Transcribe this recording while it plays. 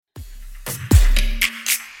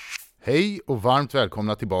Hej och varmt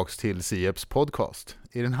välkomna tillbaks till Sieps podcast.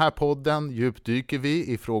 I den här podden djupdyker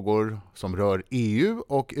vi i frågor som rör EU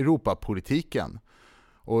och Europapolitiken.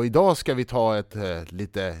 Och idag ska vi ta ett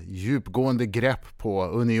lite djupgående grepp på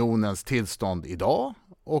unionens tillstånd idag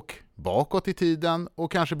och bakåt i tiden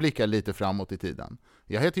och kanske blicka lite framåt i tiden.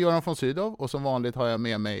 Jag heter Göran von Sydow och som vanligt har jag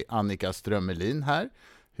med mig Annika Strömmelin här.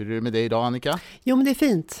 Hur är det med dig idag, Annika? Jo, men det är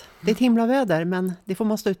fint. Det är ett himla väder, men det får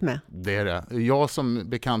man stå ut med. Det är det. Jag som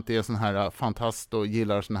bekant är sån här fantast och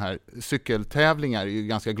gillar såna här cykeltävlingar är ju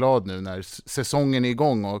ganska glad nu när säsongen är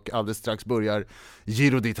igång och alldeles strax börjar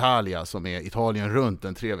Giro d'Italia som är Italien runt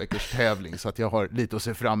en 3 veckors tävling. Så att jag har lite att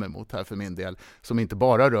se fram emot här för min del som inte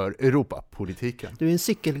bara rör Europapolitiken. Du är en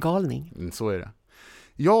cykelgalning. Så är det.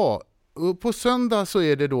 Ja, på söndag så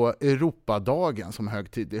är det då Europadagen som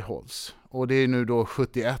högtidlighålls. Och det är nu då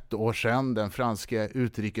 71 år sedan den franske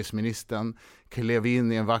utrikesministern klev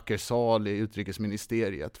in i en vacker sal i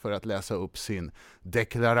utrikesministeriet för att läsa upp sin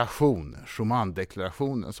deklaration,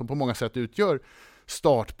 Schuman-deklarationen, som på många sätt utgör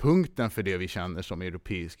startpunkten för det vi känner som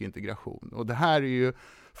europeisk integration. Och det här är ju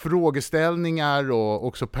frågeställningar och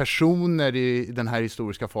också personer i den här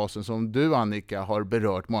historiska fasen som du, Annika, har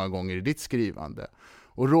berört många gånger i ditt skrivande.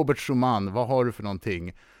 Och Robert Schuman, vad har du för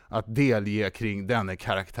någonting att delge kring denna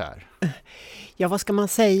karaktär? Ja, vad ska man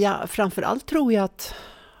säga? Framförallt tror jag att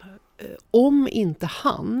om inte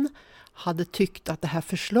han hade tyckt att det här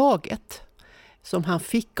förslaget som han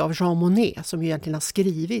fick av Jean Monnet, som ju egentligen har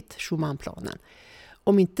skrivit Schumanplanen,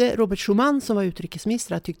 om inte Robert Schuman som var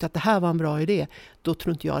utrikesminister hade tyckt att det här var en bra idé, då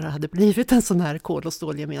tror inte jag det hade blivit en sån här kol- och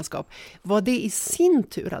stålgemenskap. Vad det i sin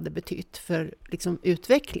tur hade betytt för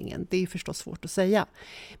utvecklingen, det är ju förstås svårt att säga.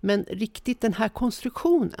 Men riktigt den här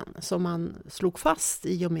konstruktionen som man slog fast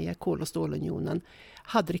i och med kol- och stålunionen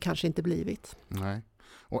hade det kanske inte blivit. Nej.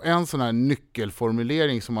 Och en sån här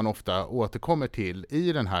nyckelformulering som man ofta återkommer till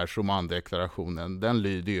i den här Schuman-deklarationen, den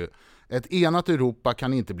lyder ju: ett enat Europa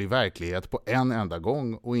kan inte bli verklighet på en enda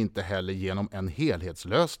gång och inte heller genom en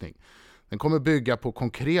helhetslösning. Den kommer bygga på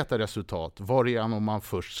konkreta resultat varigenom man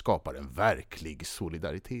först skapar en verklig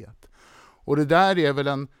solidaritet. Och det där är väl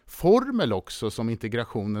en formel också som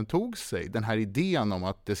integrationen tog sig. Den här idén om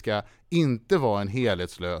att det ska inte vara en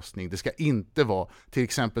helhetslösning. Det ska inte vara, till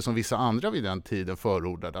exempel som vissa andra vid den tiden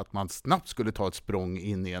förordade, att man snabbt skulle ta ett språng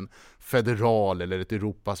in i en federal eller ett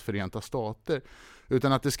Europas förenta stater.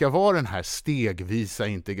 Utan att det ska vara den här stegvisa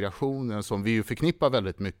integrationen som vi ju förknippar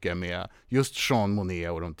väldigt mycket med just Jean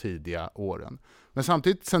Monnet och de tidiga åren. Men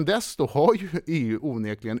samtidigt sedan dess då har ju EU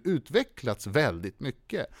onekligen utvecklats väldigt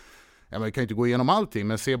mycket. Ja, man kan inte gå igenom allting,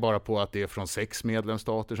 men se bara på att det är från 6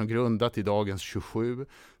 medlemsstater som grundat till dagens 27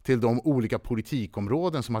 till de olika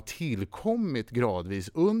politikområden som har tillkommit gradvis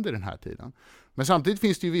under den här tiden. Men samtidigt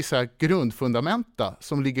finns det ju vissa grundfundamenta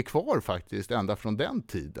som ligger kvar faktiskt ända från den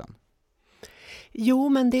tiden. Jo,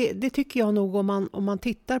 men det tycker jag nog om man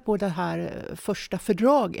tittar på det här första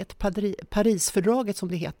fördraget, Parisfördraget som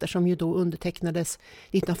det heter, som ju då undertecknades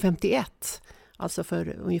 1951. Alltså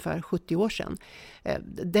för ungefär 70 år sedan.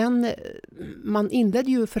 Man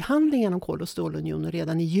inledde ju förhandlingarna om kol- och stålunionen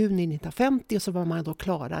redan i juni 1950 och så var man då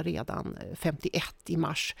klara redan 51 i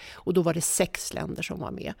mars. Och då var det 6 länder som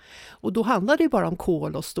var med. Och då handlade det ju bara om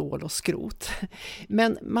kol och stål och skrot.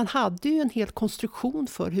 Men man hade ju en hel konstruktion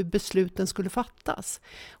för hur besluten skulle fattas.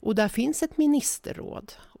 Och där finns ett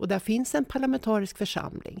ministerråd och där finns en parlamentarisk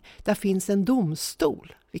församling. Där finns en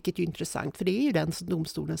domstol. Vilket är intressant, för det är ju den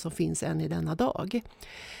domstolen som finns än i denna dag.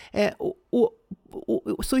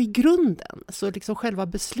 Så i grunden, så liksom själva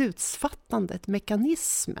beslutsfattandet,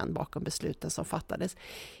 mekanismen bakom besluten som fattades,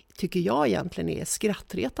 tycker jag egentligen är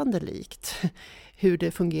skrattretande likt hur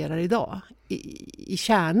det fungerar idag. I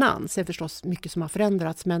kärnan, så är det förstås mycket som har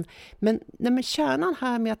förändrats, men kärnan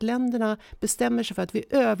här med att länderna bestämmer sig för att vi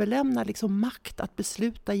överlämnar liksom makt att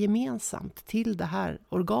besluta gemensamt till det här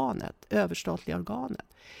organet, överstatliga organet,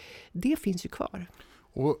 det finns ju kvar.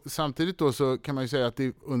 Och samtidigt då så kan man ju säga att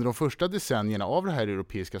under de första decennierna av det här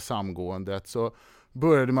europeiska samgåendet så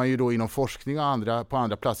började man ju då inom forskning och på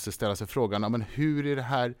andra platser ställa sig frågan, men hur är det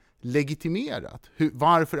här legitimerat?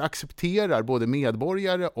 Varför accepterar både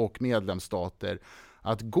medborgare och medlemsstater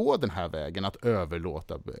att gå den här vägen, att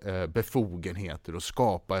överlåta befogenheter och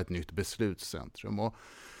skapa ett nytt beslutscentrum? Och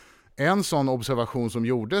en sån observation som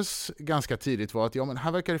gjordes ganska tidigt var att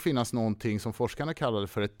här verkar det finnas någonting som forskarna kallade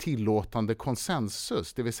för ett tillåtande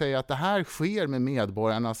konsensus. Det vill säga att det här sker med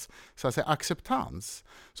medborgarnas så att säga, acceptans.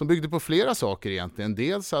 Som byggde på flera saker egentligen.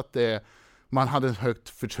 Dels att det man hade ett högt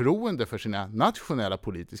förtroende för sina nationella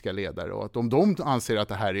politiska ledare, och att om de anser att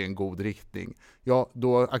det här är en god riktning, ja,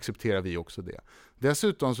 då accepterar vi också det.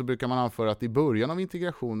 Dessutom så brukar man anföra att i början av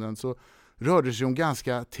integrationen så rörde det sig om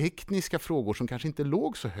ganska tekniska frågor som kanske inte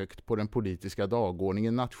låg så högt på den politiska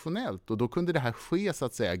dagordningen nationellt, och då kunde det här ske så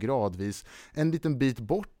att säga gradvis en liten bit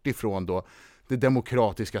bort ifrån då det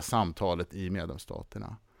demokratiska samtalet i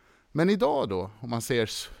medlemsstaterna. Men idag då, om man ser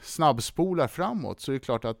snabbspolar framåt, så är det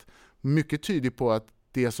klart att mycket tyder på att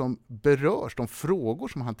det som berörs, de frågor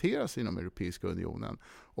som hanteras inom Europeiska unionen,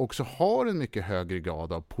 också har en mycket högre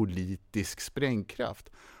grad av politisk sprängkraft.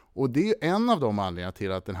 Och det är en av de anledningarna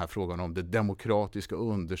till att den här frågan om det demokratiska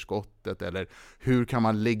underskottet, eller hur kan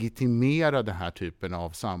man legitimera den här typen av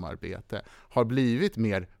samarbete, har blivit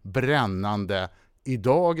mer brännande i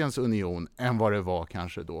dagens union än vad det var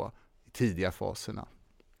kanske då i tidiga faserna.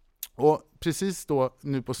 Och precis då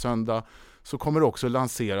nu på söndag så kommer det också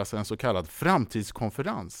lanseras en så kallad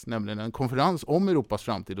framtidskonferens, nämligen en konferens om Europas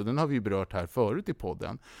framtid, och den har vi berört här förut i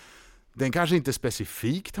podden. Den kanske inte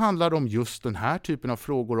specifikt handlar om just den här typen av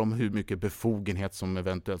frågor om hur mycket befogenhet som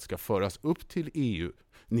eventuellt ska föras upp till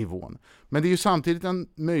EU-nivån. Men det är ju samtidigt en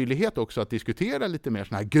möjlighet också att diskutera lite mer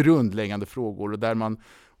såna här grundläggande frågor, och där man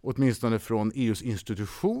åtminstone från EUs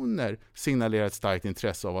institutioner signalerar ett starkt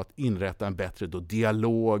intresse av att inrätta en bättre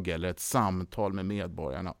dialog eller ett samtal med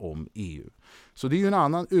medborgarna om EU. Så det är ju en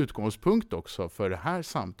annan utgångspunkt också för det här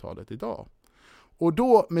samtalet idag. Och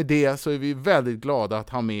då med det så är vi väldigt glada att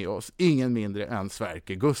ha med oss ingen mindre än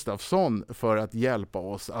Sverker Gustafsson för att hjälpa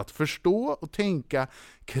oss att förstå och tänka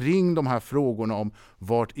kring de här frågorna om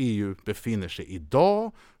vart EU befinner sig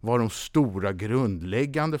idag, vad de stora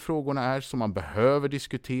grundläggande frågorna är som man behöver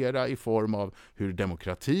diskutera i form av hur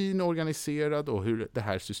demokratin är organiserad och hur det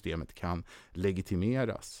här systemet kan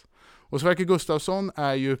legitimeras. Och Sverker Gustafsson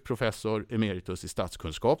är ju professor emeritus i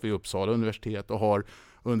statskunskap vid Uppsala universitet och har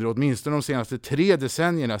under åtminstone de senaste 3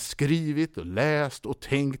 decennierna skrivit och läst och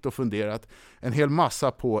tänkt och funderat en hel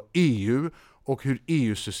massa på EU och hur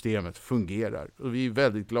EU-systemet fungerar. Och vi är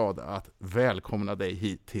väldigt glada att välkomna dig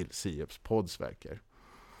hit till Sieps podd, Sverker.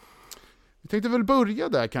 Vi tänkte väl börja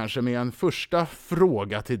där kanske med en första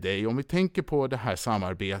fråga till dig. Om vi tänker på det här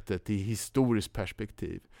samarbetet i historiskt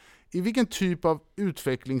perspektiv. I vilken typ av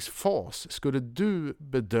utvecklingsfas skulle du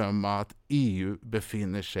bedöma att EU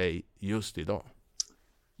befinner sig just idag?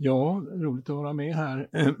 Ja, roligt att vara med här.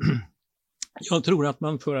 Jag tror att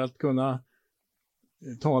man för att kunna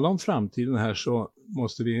tala om framtiden här så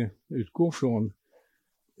måste vi utgå från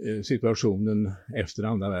situationen efter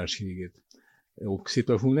andra världskriget. Och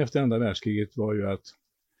situationen efter andra världskriget var ju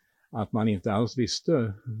att man inte alls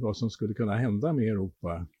visste vad som skulle kunna hända med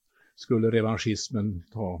Europa. Skulle revanschismen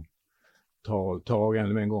ta tag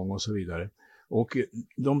ännu en gång och så vidare. Och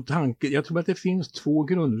jag tror att det finns 2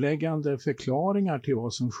 grundläggande förklaringar till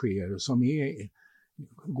vad som sker som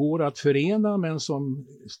går att förena men som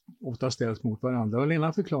ofta ställs mot varandra. Och den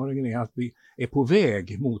ena förklaringen är att vi är på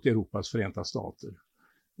väg mot Europas förenta stater.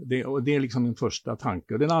 Det är liksom den första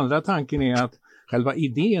tanken. Och den andra tanken är att själva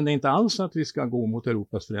idén är inte alls att vi ska gå mot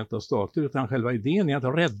Europas förenta stater, utan själva idén är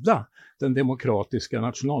att rädda den demokratiska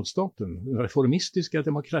nationalstaten, den reformistiska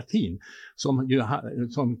demokratin.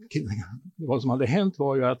 Vad som hade hänt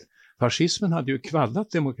var ju att fascismen hade ju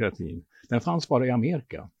kvallat demokratin. Den fanns bara i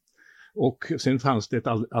Amerika. Och sen fanns det ett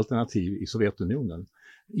alternativ i Sovjetunionen.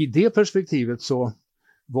 I det perspektivet så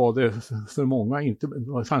var det för många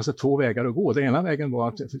fanns det 2 vägar att gå. Den ena vägen var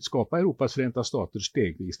att skapa Europas förenta stater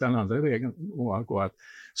stegvis. Den andra vägen var att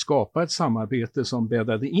skapa ett samarbete som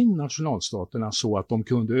bäddade in nationalstaterna så att de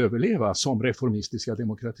kunde överleva som reformistiska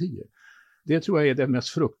demokratier. Det tror jag är det mest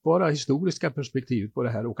fruktbara historiska perspektivet på det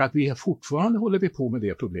här, och att vi fortfarande håller på med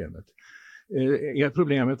det problemet. Är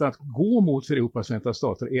problemet att gå mot Europas förenta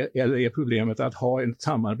stater, eller är problemet att ha ett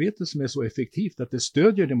samarbete som är så effektivt att det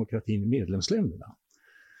stödjer demokratin i medlemsländerna?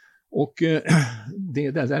 Och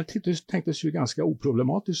det där tänktes ju ganska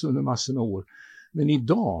oproblematiskt under massor med år. Men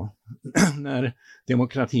idag, när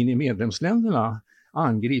demokratin i medlemsländerna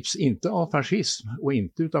angrips inte av fascism och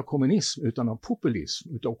inte av kommunism utan av populism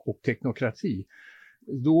och teknokrati,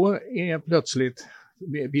 då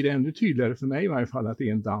blir det ännu tydligare för mig i varje fall att det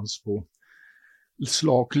är en dans på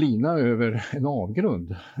slak lina över en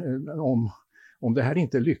avgrund. Om det här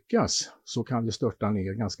inte lyckas så kan det störta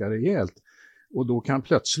ner ganska rejält. Och då kan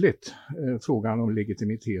plötsligt frågan om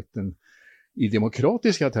legitimiteten i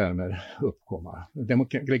demokratiska termer uppkomma.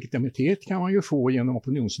 Legitimitet kan man ju få genom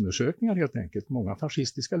opinionsundersökningar helt enkelt. Många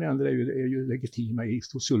fascistiska länder är ju legitima i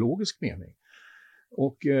sociologisk mening.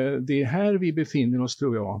 Och det är här vi befinner oss,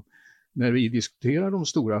 tror jag, när vi diskuterar de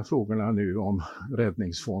stora frågorna nu om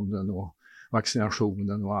räddningsfonden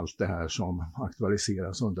vaccinationen och allt det här som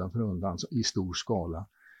aktualiseras undan för undan i stor skala.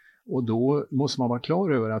 Och då måste man vara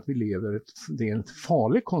klar över att det är en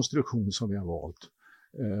farlig konstruktion som vi har valt.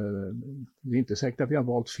 Det är inte säkert att vi har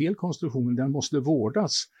valt fel konstruktion, den måste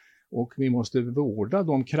vårdas. Och vi måste vårda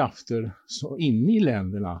de krafter inne i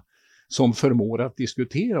länderna som förmår att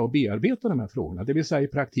diskutera och bearbeta de här frågorna. Det vill säga i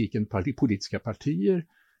praktiken politiska partier,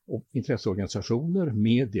 och intresseorganisationer,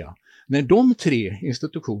 media. När de tre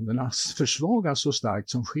institutionerna försvagas så starkt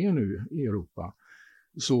som sker nu i Europa,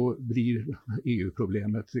 så blir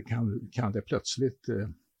EU-problemet, kan det plötsligt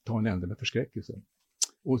ta en ände med förskräckelse.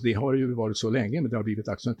 Och det har ju varit så länge, men det har blivit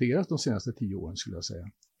accentuerat de senaste 10 åren skulle jag säga.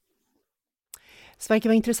 Sverker,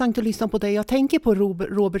 var intressant att lyssna på dig. Jag tänker på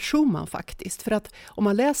Robert Schuman faktiskt. För att om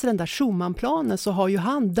man läser den där Schuman-planen så har ju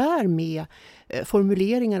han där med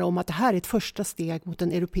formuleringar om att det här är ett första steg mot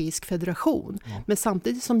en europeisk federation. Ja. Men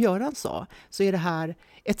samtidigt som Göran sa så är det här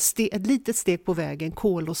ett litet steg på vägen,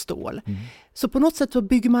 kol och stål. Mm. Så på något sätt så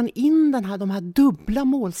bygger man in de här dubbla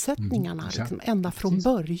målsättningarna liksom, ända från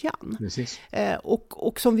början.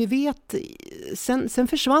 Och som vi vet, sen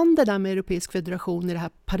försvann det där med europeisk federation i det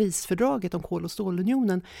här Parisfördraget om kol- och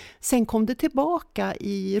stålunionen. Sen kom det tillbaka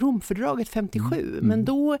i Romfördraget 57, men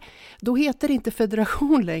då heter det inte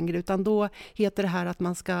federation längre, utan då heter det här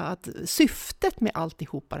att syftet med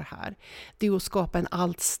alltihopa det här, det är att skapa en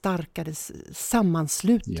allt starkare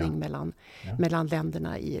sammanslutning mellan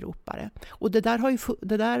länderna i Europa. Och det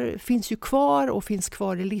där finns ju kvar och finns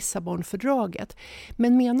kvar i Lissabonfördraget.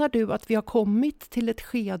 Men menar du att vi har kommit till ett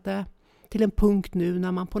skede, till en punkt nu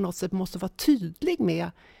när man på något sätt måste vara tydlig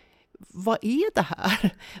med vad är det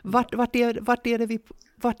här? Vart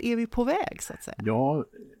är vi på väg så att säga? Ja,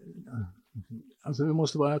 alltså vi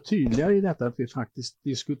måste vara tydligare i detta, att vi faktiskt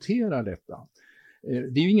diskuterar detta.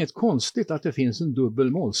 Det är ju inget konstigt att det finns en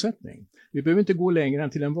dubbel målsättning. Vi behöver inte gå längre än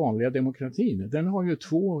till den vanliga demokratin. Den har ju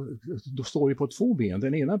då står vi på 2 ben.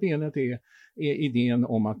 Den ena benet är idén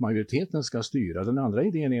om att majoriteten ska styra. Den andra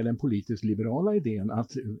idén är den politiskt liberala idén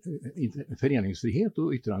att föreningsfrihet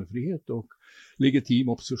och yttrandefrihet och legitim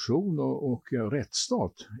opposition och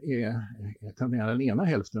rättsstat är den ena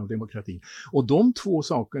hälften av demokratin. Och de 2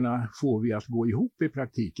 sakerna får vi att gå ihop i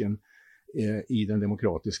praktiken i den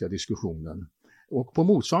demokratiska diskussionen. Och på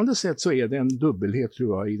motsvarande sätt så är det en dubbelhet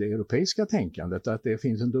tror jag i det europeiska tänkandet, att det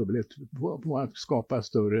finns en dubbelhet på att skapa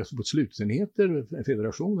större slutenheter,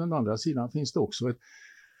 federationen. Å andra sidan finns det också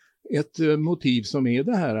ett motiv som är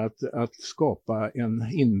det här att skapa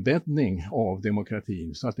en inbäddning av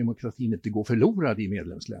demokratin så att demokratin inte går förlorad i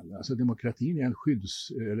medlemsländerna. Alltså demokratin är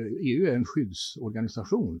EU är en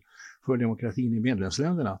skyddsorganisation för demokratin i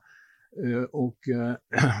medlemsländerna. Och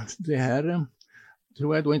det här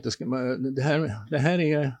tror jag då inte det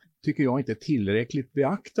här tycker jag inte tillräckligt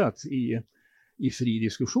beaktat i fri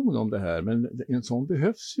diskussion om det här, men en sån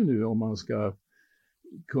behövs ju nu om man ska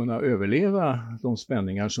kunna överleva de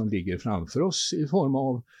spänningar som ligger framför oss i form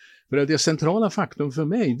av, för det centrala faktum för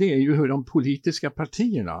mig det är ju hur de politiska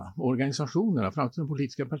partierna, organisationerna, framförallt de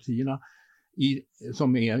politiska partierna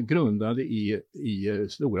som är grundade i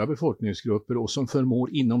stora befolkningsgrupper och som förmår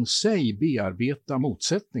inom sig bearbeta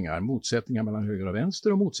motsättningar mellan höger och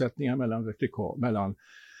vänster och motsättningar mellan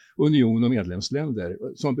union och medlemsländer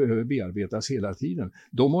som behöver bearbetas hela tiden.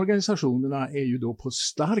 De organisationerna är ju då på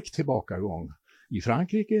stark tillbakagång i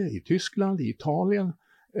Frankrike, i Tyskland, i Italien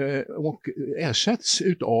och ersätts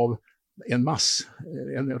utav en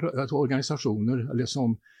organisationer eller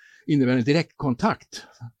som innebär en direktkontakt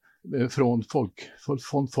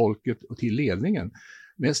från folket och till ledningen.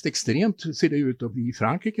 Mest extremt ser det ut att bli i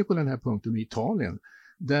Frankrike på den här punkten, i Italien,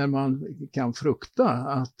 där man kan frukta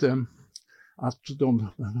att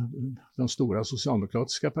de stora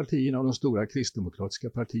socialdemokratiska partierna och de stora kristdemokratiska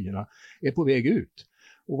partierna är på väg ut.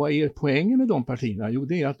 Och vad är poängen med de partierna? Jo,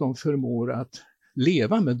 det är att de förmår att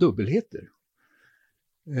leva med dubbelheter.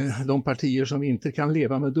 De partier som inte kan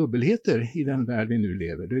leva med dubbelheter i den värld vi nu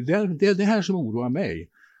lever. Det är det här som oroar mig.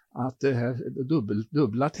 Att det här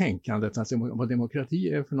dubbla tänkandet, alltså vad demokrati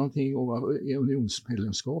är för någonting och vad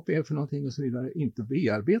unionsmedlemskap är för någonting och så vidare, inte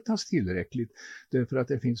bearbetas tillräckligt. Därför att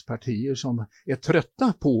det finns partier som är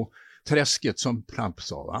trötta på träsket som Trump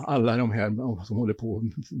sa. Alla de här som håller på och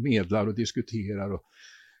medlar och diskuterar.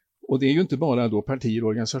 Och det är ju inte bara då partier och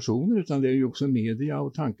organisationer, utan det är ju också media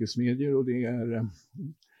och tankesmedier och det är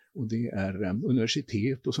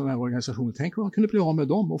universitet och sådana här organisationer. Tänk om man kunde bli av med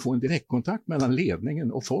dem och få en direktkontakt mellan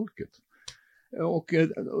ledningen och folket. Och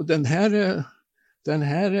den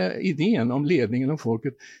här idén om ledningen och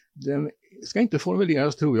folket, den ska inte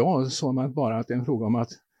formuleras, tror jag, som att bara att det är en fråga om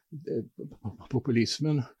att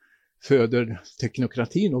populismen föder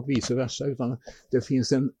teknokratin och vice versa, utan det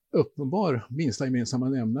finns en uppenbar minsta gemensamma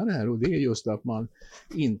nämnare här, och det är just att man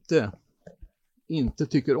inte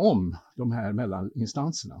tycker om de här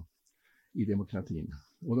mellaninstanserna i demokratin.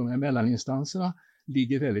 Och de här mellaninstanserna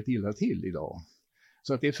ligger väldigt illa till idag.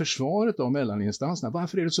 Så att det är försvaret av mellaninstanserna.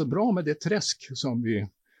 Varför är det så bra med det träsk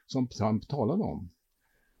som Trump talade om?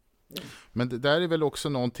 Men det där är väl också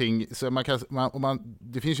någonting, så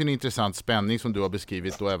det finns ju en intressant spänning som du har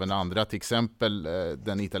beskrivit och även andra, till exempel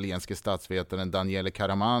den italienske statsvetaren Daniele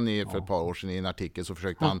Caramani för ett par år sedan i en artikel så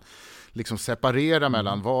försökte han liksom separera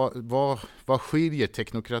mellan vad skiljer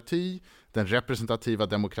teknokrati, den representativa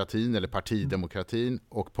demokratin eller partidemokratin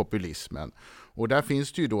och populismen. Och där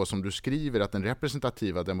finns det ju då, som du skriver, att den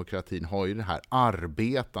representativa demokratin har ju det här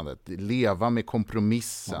arbetandet, leva med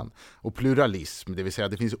kompromissen och pluralism, det vill säga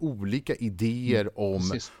det finns olika idéer om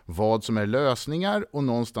vad som är lösningar, och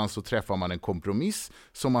någonstans så träffar man en kompromiss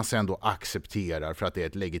som man sen då accepterar för att det är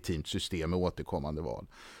ett legitimt system med återkommande val.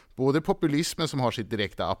 Både populismen som har sitt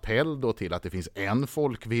direkta appell då till att det finns en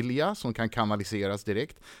folkvilja som kan kanaliseras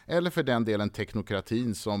direkt, eller för den delen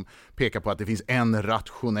teknokratin som pekar på att det finns en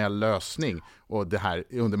rationell lösning, och det här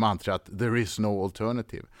under mantrat there is no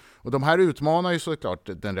alternative. Och de här utmanar ju såklart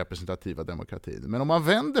den representativa demokratin. Men om man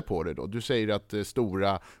vänder på det då, du säger att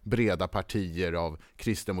stora breda partier av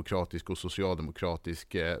kristdemokratisk och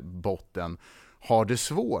socialdemokratisk botten har det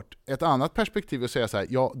svårt. Ett annat perspektiv är att säga så här,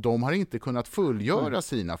 ja, de har inte kunnat fullgöra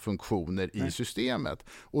sina funktioner i systemet,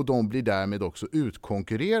 och de blir därmed också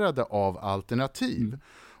utkonkurrerade av alternativ.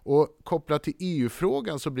 Och kopplat till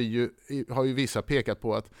EU-frågan så har ju vissa pekat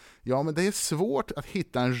på att men det är svårt att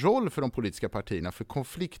hitta en roll för de politiska partierna, för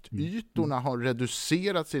konfliktytorna har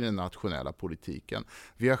reducerats i den nationella politiken.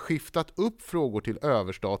 Vi har skiftat upp frågor till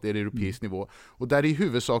överstatlig eller europeisk nivå, och där i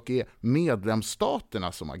huvudsak är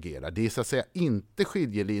medlemsstaterna som agerar. Det är så att säga inte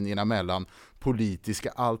skiljelinjerna mellan politiska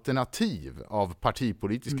alternativ av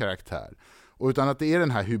partipolitisk karaktär, utan att det är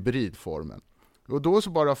den här hybridformen. Och då så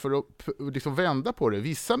bara för att liksom vända på det,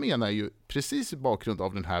 vissa menar ju precis i bakgrund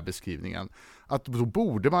av den här beskrivningen att då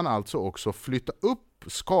borde man alltså också flytta upp,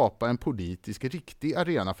 skapa en politisk riktig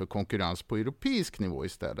arena för konkurrens på europeisk nivå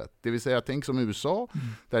istället. Det vill säga, tänk som USA,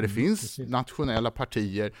 där det finns nationella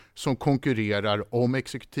partier som konkurrerar om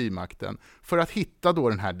exekutivmakten för att hitta då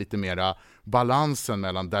den här lite mera balansen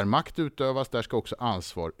mellan där makt utövas, där ska också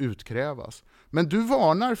ansvar utkrävas. Men du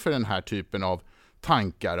varnar för den här typen av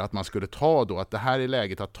tankar, att man skulle ta då, att det här är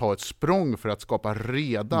läget att ta ett språng för att skapa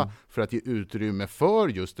reda, för att ge utrymme för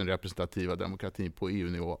just den representativa demokratin på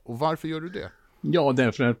EU-nivå. Och varför gör du det? Ja,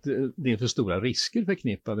 därför att det är för stora risker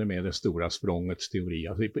förknippade med det stora språngets teori.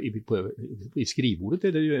 Alltså i skrivbordet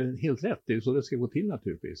är det ju helt rätt, det är så det ska gå till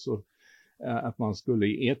naturligtvis. Så, att man skulle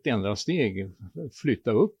i ett enda steg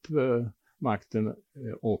flytta upp makten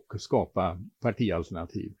och skapa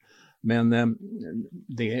partialternativ. Men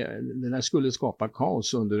det skulle skapa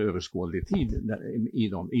kaos under överskådlig tid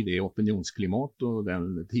i det opinionsklimat och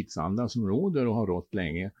den tidsanda som råder och har rått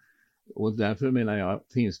länge. Och därför menar jag,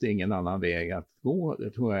 finns det ingen annan väg att gå,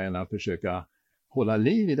 det tror jag, än att försöka hålla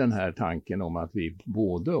liv i den här tanken om att vi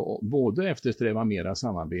både eftersträvar mera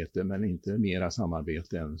samarbete, men inte mera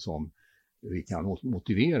samarbete än som vi kan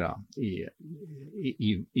motivera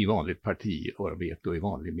i vanligt partiarbete och i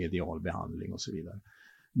vanlig medial behandling och så vidare.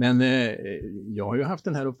 Men jag har ju haft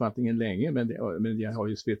den här uppfattningen länge, men jag har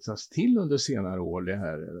ju spetsats till under senare år, det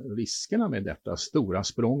här riskerna med detta stora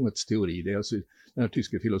språngets teori. Det är alltså den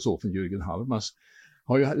tyske filosofen Jürgen Habermas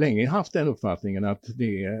har ju länge haft den uppfattningen att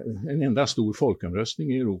det är en enda stor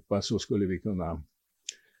folkomröstning i Europa, så skulle vi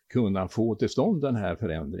kunna få till stånd den här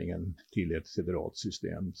förändringen till ett federalt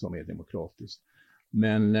system som är demokratiskt.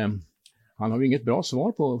 Men han har ju inget bra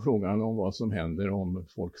svar på frågan om vad som händer om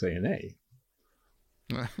folk säger nej.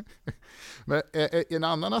 Men en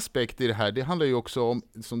annan aspekt i det här, det handlar ju också om,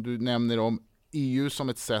 som du nämner, om EU som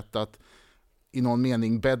ett sätt att i någon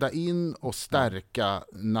mening bädda in och stärka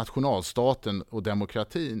nationalstaten och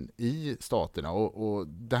demokratin i staterna. Och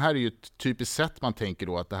det här är ju ett typiskt sätt man tänker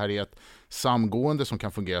då, att det här är ett samgående som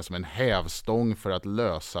kan fungera som en hävstång för att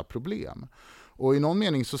lösa problem. Och i någon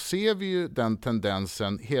mening så ser vi ju den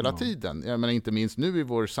tendensen hela tiden. Jag menar, inte minst nu i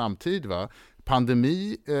vår samtid,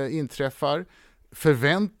 pandemi inträffar.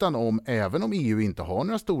 Förväntan om, även om EU inte har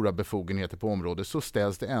några stora befogenheter på området, så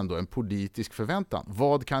ställs det ändå en politisk förväntan.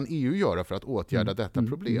 Vad kan EU göra för att åtgärda detta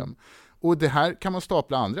problem? Och det här kan man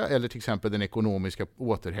stapla andra, eller till exempel den ekonomiska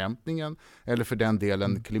återhämtningen, eller för den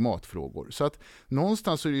delen klimatfrågor. Så att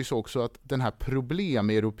någonstans är det ju så också att den här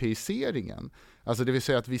problemeuropeiseringen, Alltså det vill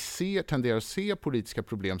säga att vi tenderar att se politiska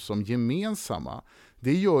problem som gemensamma.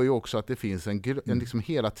 Det gör ju också att det finns en liksom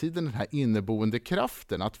hela tiden den här inneboende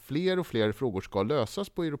kraften att fler och fler frågor ska lösas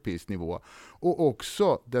på europeisk nivå. Och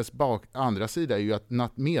också dess andra sida är ju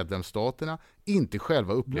att medlemsstaterna inte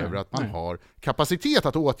själva upplever att man har kapacitet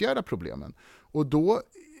att åtgärda problemen. Och då,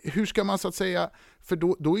 hur ska man så att säga, för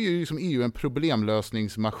då är ju liksom EU en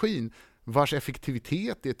problemlösningsmaskin vars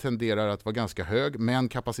effektivitet tenderar att vara ganska hög, men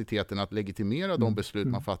kapaciteten att legitimera de beslut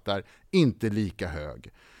man fattar inte lika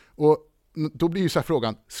hög. Och då blir ju så här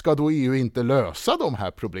frågan, ska då EU inte lösa de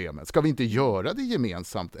här problemen? Ska vi inte göra det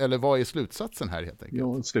gemensamt? Eller vad är slutsatsen här helt enkelt?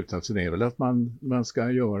 Ja, slutsatsen är väl att man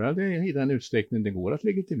ska göra det i den utsträckning det går att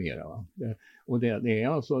legitimera. Va? Det är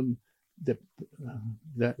alltså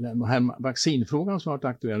den här vaccinfrågan som har varit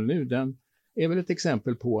aktuell nu, den är väl ett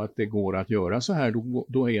exempel på att det går att göra så här.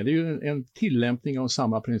 Då är det ju en tillämpning av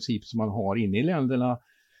samma princip som man har inne i länderna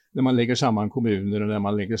när man lägger samman kommuner och när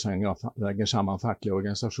man lägger samman fackliga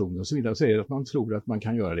organisationer och så vidare, så är det att man tror att man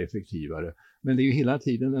kan göra det effektivare. Men det är ju hela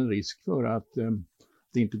tiden en risk för att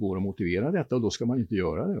det inte går att motivera detta, och då ska man inte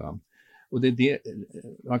göra det. Va? Och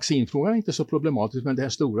vaccinfrågan är inte så problematisk, men det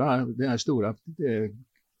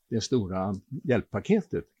stora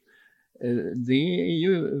hjälppaketet,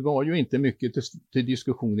 var ju inte mycket till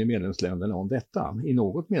diskussion i medlemsländerna om detta, i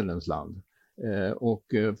något medlemsland. Och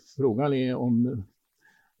frågan är om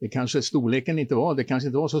det kanske det kanske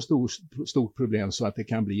inte var så stort problem så att det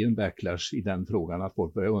kan bli en backlash i den frågan, att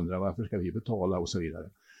folk börjar undra varför ska vi betala och så vidare.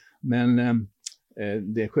 Men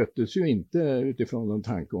det sköttes ju inte utifrån någon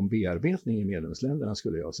tanke om bearbetning i medlemsländerna,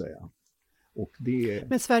 skulle jag säga.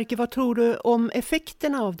 Men Sverker, vad tror du om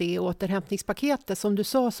effekterna av det återhämtningspaketet? Som du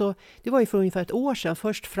sa, så det var ju för ungefär ett år sedan.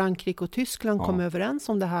 Först Frankrike och Tyskland kom överens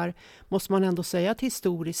om det här, måste man ändå säga, ett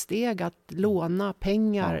historiskt steg att låna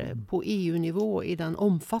pengar på EU-nivå i den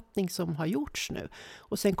omfattning som har gjorts nu.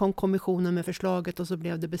 Och sen kom kommissionen med förslaget och så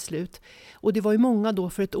blev det beslut. Och det var ju många då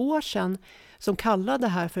för ett år sedan som kallade det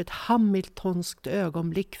här för ett hamiltonskt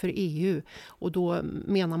ögonblick för EU. Och då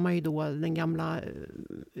menar man ju då den gamla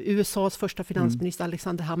USAs första finansminister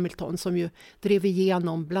Alexander Hamilton, som ju drev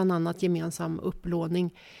igenom bland annat gemensam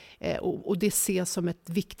upplåning. Och det ses som ett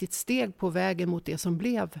viktigt steg på vägen mot det som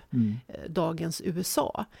blev dagens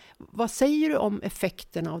USA. Vad säger du om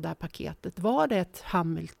effekterna av det här paketet? Var det ett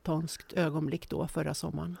hamiltonskt ögonblick då förra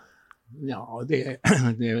sommaren? Ja,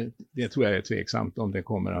 det tror jag är tveksamt om det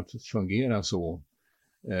kommer att fungera så.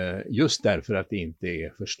 Just därför att det inte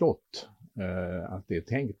är förstått att det är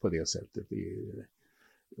tänkt på det sättet.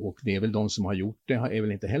 Och det är väl de som har gjort det är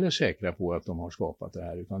väl inte heller säkra på att de har skapat det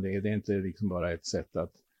här. Utan det är inte liksom bara ett sätt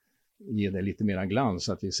att ge det lite mer glans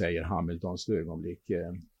att vi säger Hamiltons ögonblick.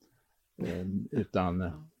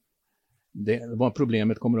 Utan vad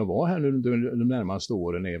problemet kommer att vara här nu de närmaste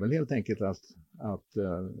åren är väl helt enkelt att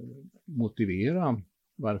motivera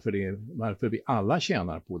varför vi alla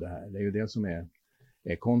tjänar på det här. Det är ju det som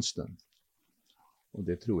är konsten. Och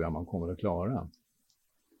det tror jag man kommer att klara.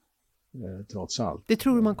 Trots allt. Det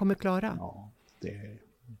tror du man kommer klara? Ja,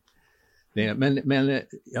 men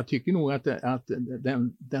jag tycker nog att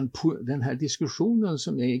den här diskussionen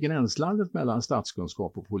som är i gränslandet mellan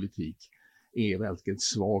statskunskap och politik är väldigt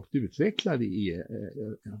svagt utvecklad i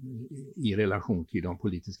relation till de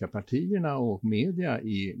politiska partierna och media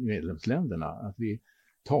i medlemsländerna. Att vi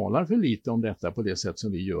talar för lite om detta på det sätt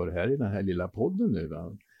som vi gör här i den här lilla podden nu.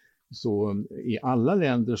 Va? Så i alla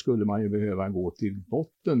länder skulle man ju behöva gå till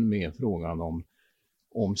botten med frågan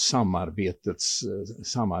om samarbete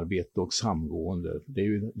och samgående. Det är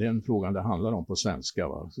ju den frågan det handlar om på svenska.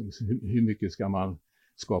 Va? Hur mycket ska man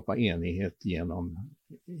skapa enighet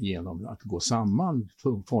genom att gå samman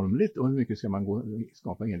formligt, och hur mycket ska man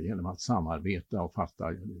skapa enighet genom att samarbeta och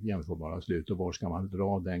fatta jämförbara beslut, och var ska man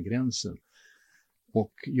dra den gränsen?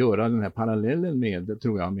 Och göra den här parallellen med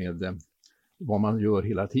vad man gör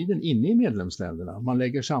hela tiden inne i medlemsländerna. Man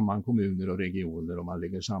lägger samman kommuner och regioner och man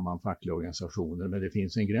lägger samman fackliga organisationer, men det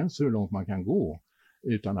finns en gräns för hur långt man kan gå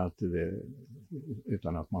utan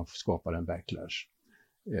att man skapar en backlash.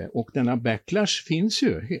 Och denna backlash finns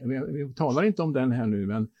ju, vi talar inte om den här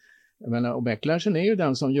nu, men backlashen är ju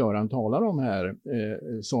den som Göran talar om här,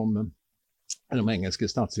 som de engelska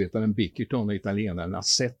statsvetaren Bickerton och italienaren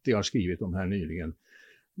Assetti har skrivit om här nyligen.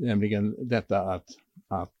 Nämligen detta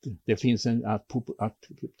att det finns att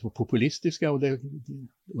populistiska och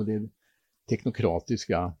det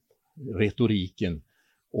teknokratiska retoriken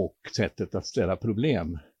och sättet att ställa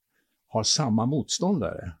problem har samma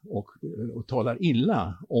motståndare och talar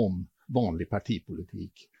illa om vanlig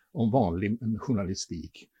partipolitik, om vanlig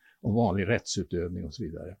journalistik, om vanlig rättsutövning och så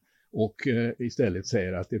vidare. Och istället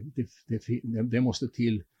säger att det måste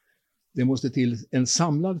till Det måste till en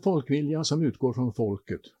samlad folkvilja som utgår från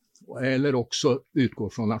folket eller också utgår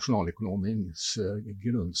från nationalekonomins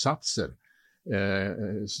grundsatser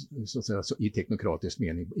så att säga, i teknokratisk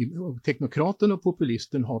mening. Teknokraten och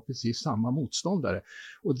populisten har precis samma motståndare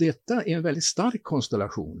och detta är en väldigt stark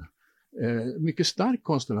konstellation. Mycket stark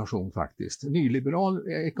konstellation faktiskt. Nyliberal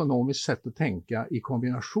ekonomiskt sätt att tänka i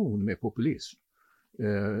kombination med populism.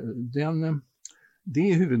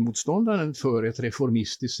 Det är huvudmotståndaren för ett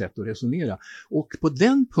reformistiskt sätt att resonera. Och på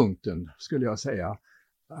den punkten skulle jag säga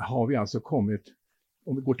har vi alltså kommit,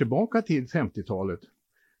 om vi går tillbaka till 50-talet,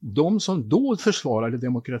 de som då försvarade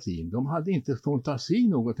demokratin, de hade inte fantasi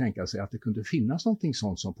nog att tänka sig att det kunde finnas någonting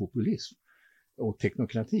sånt som populism och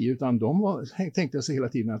teknokrati, utan de tänkte sig hela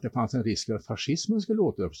tiden att det fanns en risk för att fascismen skulle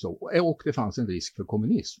återuppstå och det fanns en risk för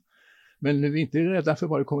kommunism. Men nu är vi inte rädda för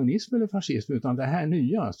vare kommunism eller fascism, utan det här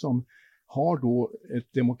nya som har då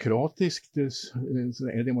ett demokratiskt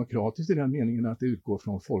i den meningen att det utgår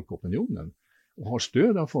från folkopinionen och har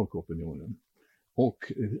stöd av folkopinionen och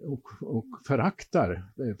föraktar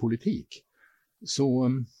politik,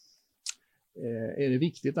 så är det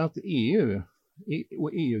viktigt att EU och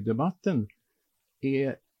EU-debatten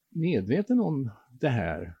är medveten om det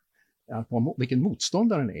här, vilken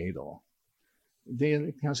motståndaren är idag. Det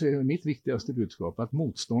är kanske mitt viktigaste budskap, att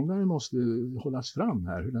motståndaren måste hållas fram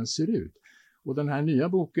här, hur den ser ut. Och den här nya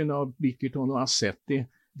boken av Bickerton och Assetti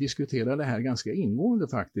diskuterar det här ganska ingående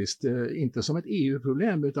faktiskt. Inte som ett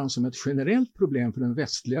EU-problem utan som ett generellt problem för den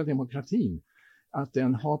västliga demokratin. Att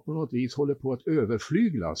den har på något vis håller på att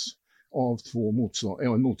överflyglas av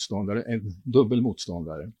en motståndare, en dubbel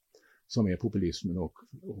motståndare som är populismen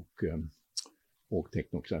och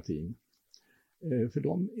teknokratin. För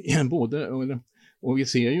de både, och vi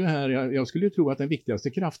ser ju här, jag skulle tro att den viktigaste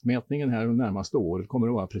kraftmätningen här de närmaste året kommer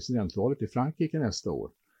att vara presidentvalet i Frankrike nästa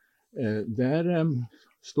år. Där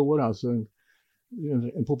står alltså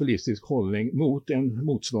en populistisk hållning mot en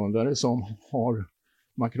motståndare som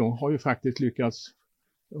Macron har ju faktiskt lyckats,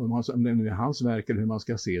 om det nu är hans verk eller hur man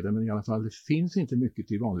ska se det, men i alla fall det finns inte mycket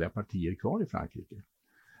till vanliga partier kvar i Frankrike.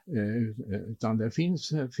 Utan det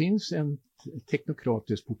finns en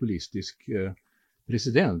teknokratisk populistisk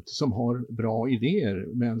president som har bra idéer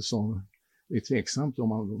men som är tveksamt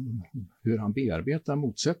om hur han bearbetar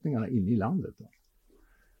motsättningarna inne i landet.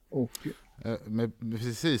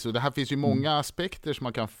 Precis, och det här finns ju många aspekter som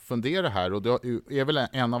man kan fundera här, och det är väl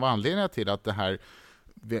en av anledningarna till att det här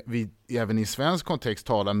vi även i svensk kontext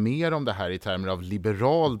talar mer om det här i termer av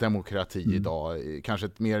liberal demokrati idag. Kanske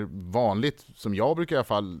ett mer vanligt, som jag brukar i alla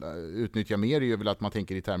fall utnyttja mer, är väl att man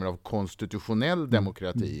tänker i termer av konstitutionell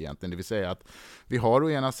demokrati egentligen. Det vill säga att vi har å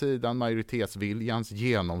ena sidan majoritetsviljans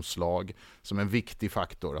genomslag som en viktig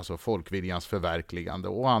faktor, alltså folkviljans förverkligande,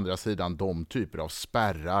 och å andra sidan de typer av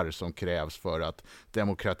spärrar som krävs för att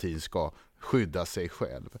demokratin ska skydda sig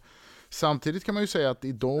själv. Samtidigt kan man ju säga att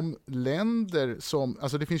i de länder som,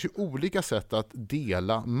 alltså det finns ju olika sätt att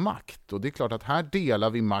dela makt, och det är klart att här delar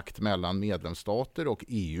vi makt mellan medlemsstater och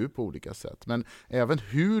EU på olika sätt, men även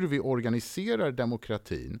hur vi organiserar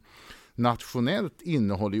demokratin nationellt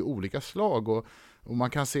innehåller ju olika slag, och man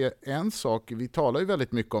kan se en sak, vi talar ju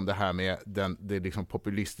väldigt mycket om det här med den liksom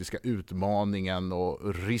populistiska utmaningen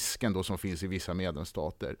och risken då som finns i vissa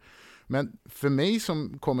medlemsstater. Men för mig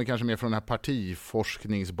som kommer kanske mer från den här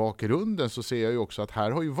partiforskningsbakgrunden, så ser jag ju också att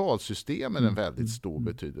här har ju valsystemen en väldigt stor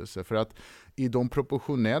betydelse. För att i de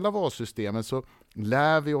proportionella valsystemen så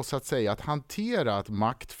lär vi oss att säga att hantera att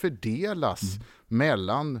makt fördelas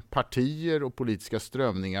mellan partier och politiska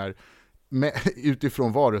strömningar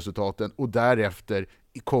utifrån valresultaten, och därefter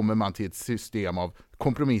kommer man till ett system av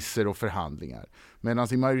kompromisser och förhandlingar. Medan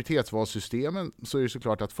i majoritetsvalsystemen så är det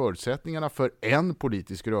såklart att förutsättningarna för en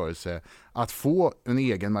politisk rörelse att få en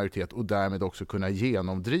egen majoritet och därmed också kunna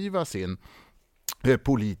genomdriva sin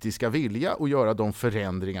politiska vilja och göra de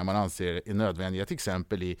förändringar man anser är nödvändiga, till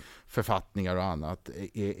exempel i författningar och annat,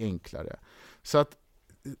 är enklare. Så att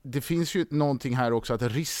det finns ju någonting här också, att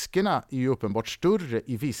riskerna är ju uppenbart större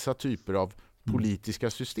i vissa typer av politiska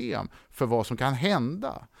system för vad som kan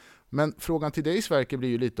hända. Men frågan till dig, Sverker, blir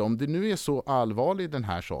ju lite, om det nu är så allvarlig den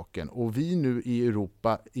här saken och vi nu i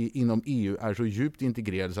Europa inom EU är så djupt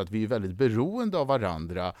integrerade så att vi är väldigt beroende av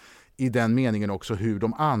varandra, i den meningen också hur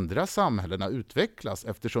de andra samhällena utvecklas,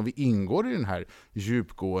 eftersom vi ingår i den här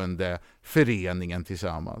djupgående föreningen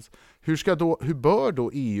tillsammans. Hur bör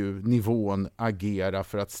då EU-nivån agera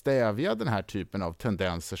för att stävja den här typen av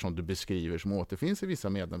tendenser som du beskriver som återfinns i vissa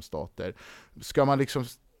medlemsstater? Ska man liksom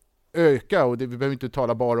öka, och vi behöver inte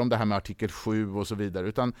tala bara om det här med artikel 7 och så vidare,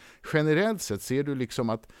 utan generellt sett ser du liksom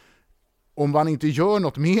att om man inte gör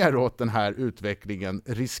något mer åt den här utvecklingen,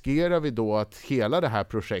 riskerar vi då att hela det här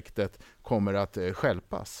projektet kommer att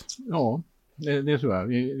stjälpas? Ja, det tror jag.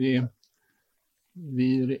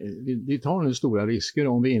 Vi tar nu stora risker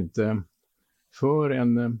om vi inte för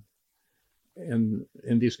en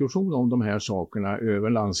diskussion om de här sakerna över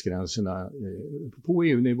landsgränserna på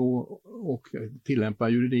EU-nivå och tillämpa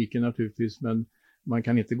juridiken naturligtvis, men man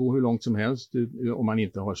kan inte gå hur långt som helst om man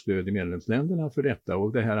inte har stöd i medlemsländerna för detta.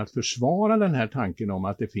 Och det här att försvara den här tanken om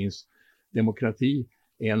att det finns demokrati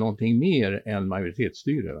är någonting mer än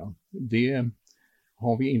majoritetsstyre. Va? Det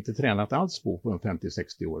har vi inte tränat alls på de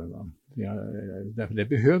 50-60 åren. Va? Därför det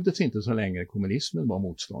behövdes inte så länge kommunismen var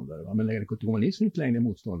motståndare. Va? Men när kommunismen inte längre är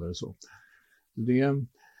motståndare så.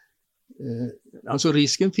 Alltså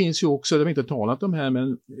risken finns ju också, det har vi inte talat om här,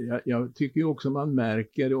 men jag tycker ju också man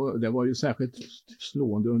märker, och det var ju särskilt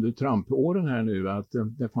slående under Trump-åren här nu, att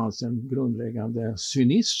det fanns en grundläggande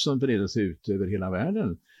cynism som bredde sig ut över hela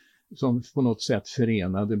världen, som på något sätt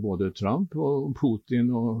förenade både Trump och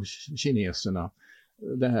Putin och kineserna.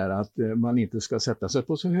 Det här att man inte ska sätta sig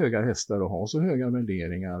på så höga hästar och ha så höga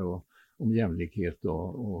värderingar och om jämlikhet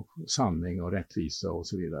och sanning och rättvisa och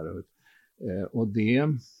så vidare. Och det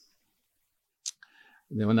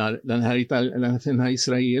var när den här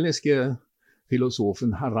israeliske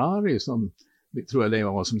filosofen Harari, som tror jag det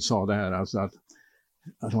var som sa det här, alltså att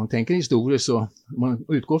om man tänker historiskt, så om man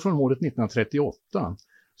utgår från året 1938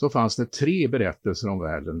 så fanns det 3 berättelser om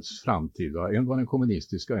världens framtid. En var den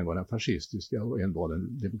kommunistiska, en var den fascistiska och en var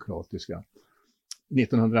den demokratiska.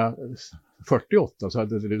 1948 så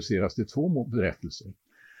hade det reducerats till 2 berättelser.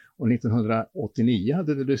 Och 1989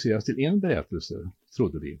 hade det reducerats till 1 berättelse,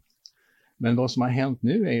 trodde vi. Men vad som har hänt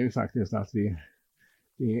nu är ju faktiskt att det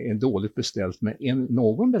är dåligt beställt med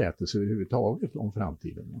någon berättelse överhuvudtaget om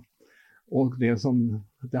framtiden. Och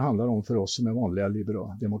det handlar om för oss som är vanliga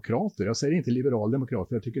demokrater. Jag säger inte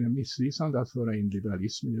liberaldemokrater, jag tycker det är missvisande att föra in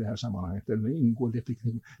liberalismen i det här sammanhanget.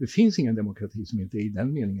 Det finns ingen demokrati som inte är i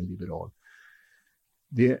den meningen liberal.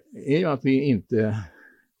 Det är ju att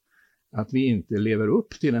vi inte lever upp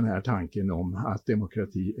till den här tanken om att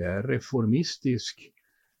demokrati är reformistisk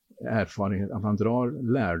erfarenhet, att man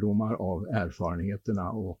drar lärdomar av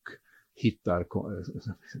erfarenheterna och hittar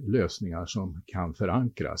lösningar som kan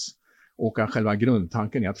förankras. Och att själva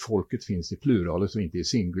grundtanken är att folket finns i pluralis och inte i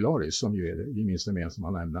singularis, som ju är det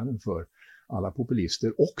gemensamma nämnaren för alla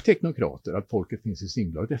populister och teknokrater, att folket finns i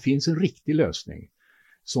singularis. Det finns en riktig lösning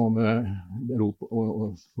som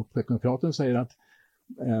och teknokraten säger att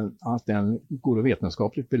den går att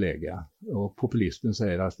vetenskapligt belägga, och populisten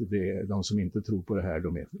säger att det är de som inte tror på det här,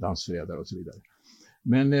 de är landsförrädare och så vidare.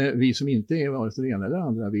 Men vi som inte är vare sig det ena eller det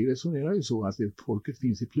andra, vi resonerar ju så att folket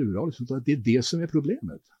finns i pluralis, så att det är det som är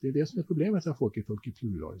problemet. Det är det som är problemet, att folk i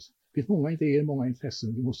pluralis. Det finns många idéer, många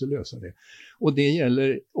intressen, vi måste lösa det. Och det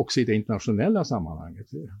gäller också i det internationella sammanhanget.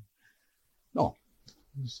 Ja.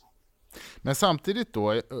 Men samtidigt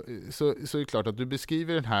då så är det klart att du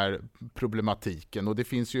beskriver den här problematiken, och det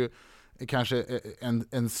finns ju kanske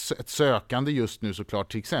ett sökande just nu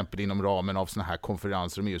såklart, till exempel inom ramen av såna här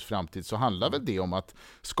konferenser om EUs framtid, så handlar väl det om att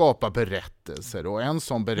skapa berättelser, och en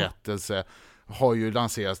sån berättelse har ju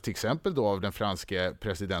lanserats till exempel då av den franske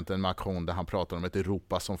presidenten Macron, där han pratar om ett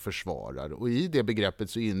Europa som försvarar, och i det begreppet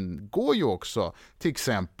så ingår ju också till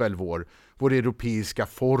exempel vår europeiska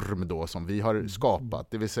form då som vi har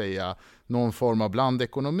skapat, det vill säga någon form av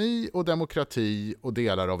blandekonomi och demokrati och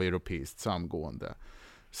delar av europeiskt samgående.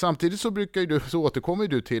 Samtidigt så återkommer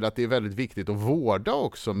du till att det är väldigt viktigt att vårda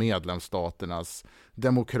också medlemsstaternas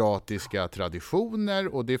demokratiska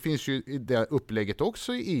traditioner, och det finns ju i det upplägget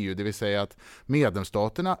också i EU, det vill säga att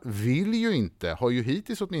medlemsstaterna har ju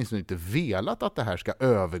hittills åtminstone inte velat att det här ska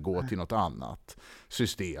övergå till något annat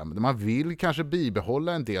system. Man vill kanske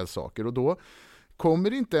bibehålla en del saker, och då kommer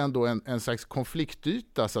det inte ändå en slags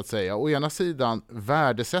konfliktyta så att säga. Å ena sidan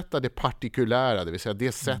värdesätta det partikulära, det vill säga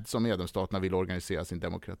det sätt som medlemsstaterna vill organisera sin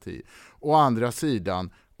demokrati. Å andra sidan,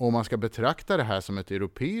 om man ska betrakta det här som ett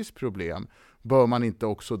europeiskt problem, bör man inte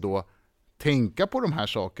också då tänka på de här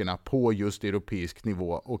sakerna på just europeisk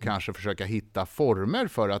nivå och kanske försöka hitta former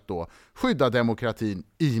för att då skydda demokratin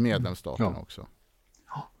i medlemsstaterna också?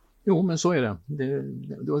 Jo, men så är det. Det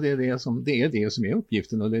är det som är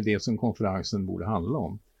uppgiften, och det är det som konferensen borde handla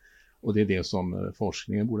om. Och det är det som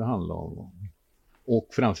forskningen borde handla om. Och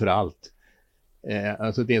framförallt,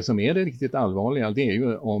 alltså det som är det riktigt allvarliga, det är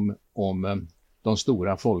ju om de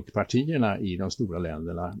stora folkpartierna i de stora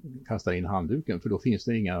länderna kastar in handduken, för då finns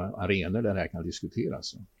det inga arenor där det här kan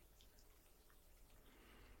diskuteras.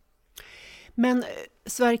 Men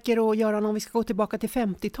Sverker och Göran, om vi ska gå tillbaka till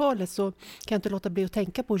 50-talet så kan jag inte låta bli att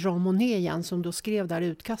tänka på Jean Monnet igen, som då skrev där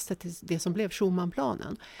utkastet till det som blev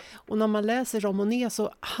Schumanplanen. Och när man läser Jean Monnet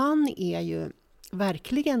så han är ju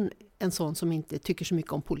verkligen en sån som inte tycker så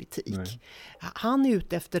mycket om politik. Nej. Han är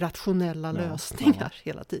ute efter rationella lösningar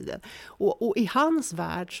hela tiden. Och i hans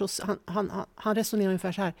värld så han resonerar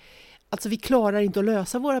ungefär så här: alltså vi klarar inte att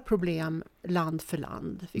lösa våra problem land för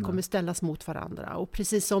land. Vi kommer ställas mot varandra. Och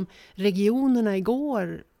precis som regionerna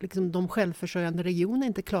igår, liksom de självförsörjande regionerna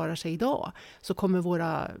inte klarar sig idag, så kommer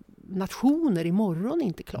våra nationer imorgon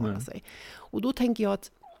inte klara sig. Och då tänker jag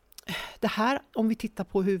att det här, om vi tittar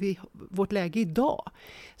på vårt läge idag,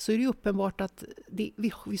 så är det uppenbart att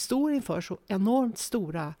vi står inför så enormt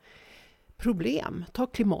stora problem. Ta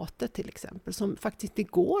klimatet till exempel, som faktiskt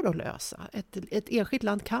inte går att lösa. Ett enskilt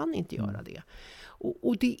land kan inte göra det.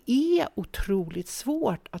 Och det är otroligt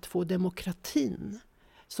svårt att få demokratin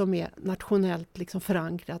som är nationellt liksom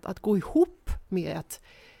förankrat att gå ihop med ett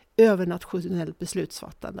övernationellt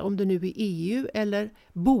beslutsfattande. Om det nu är EU eller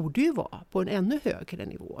borde ju vara på en ännu högre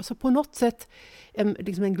nivå. Alltså på något sätt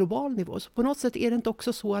liksom en global nivå. Så på något sätt är det inte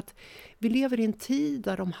också så att vi lever i en tid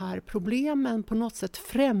där de här problemen på något sätt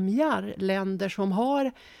främjar länder som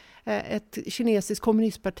har ett kinesiskt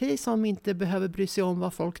kommunistparti som inte behöver bry sig om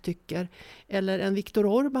vad folk tycker. Eller en Viktor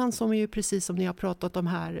Orbán som är ju precis som ni har pratat om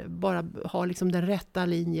här, bara har liksom den rätta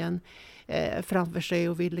linjen framför sig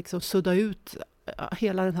och vill liksom sudda ut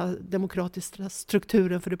hela den här demokratiska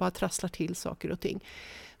strukturen, för det bara trasslar till saker och ting.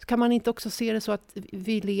 Så kan man inte också se det så att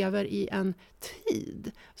vi lever i en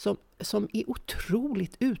tid som är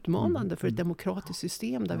otroligt utmanande för ett demokratiskt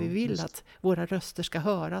system, där vi vill att våra röster ska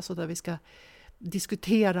höras och där vi ska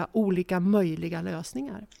diskutera olika möjliga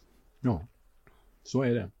lösningar. Ja, så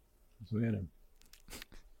är det. Så är det.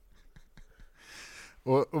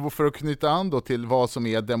 Och för att knyta an då till vad som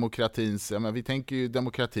är demokratins, vi tänker ju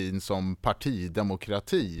demokratin som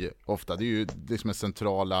partidemokrati ofta. Det är ju liksom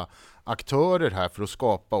centrala aktörer här för att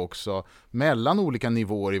skapa också mellan olika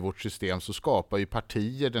nivåer i vårt system, så skapar ju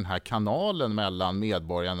partier den här kanalen mellan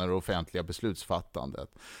medborgarna och det offentliga beslutsfattandet.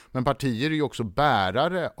 Men partier är ju också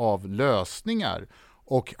bärare av lösningar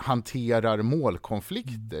och hanterar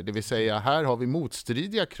målkonflikter. Det vill säga, här har vi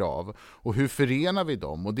motstridiga krav och hur förenar vi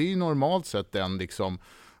dem? Och det är ju normalt sett den liksom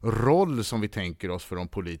roll som vi tänker oss för de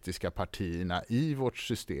politiska partierna i vårt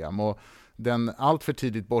system. Och den alltför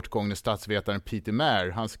tidigt bortgångne statsvetaren Peter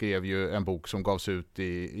Mair, han skrev ju en bok som gavs ut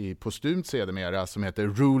i postumt sedermera som heter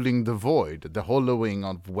Ruling the Void, The Hollowing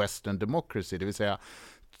of Western Democracy, det vill säga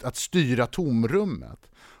att styra tomrummet.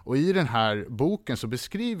 Och i den här boken så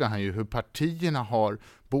beskriver han ju hur partierna har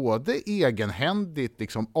både egenhändigt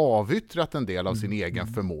liksom avyttrat en del av sin egen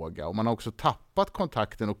förmåga, och man har också tappat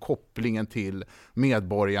kontakten och kopplingen till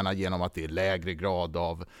medborgarna genom att det är lägre grad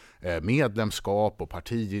av medlemskap och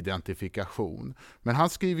partiidentifikation. Men han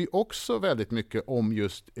skriver ju också väldigt mycket om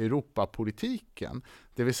just Europapolitiken.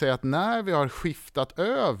 Det vill säga att när vi har skiftat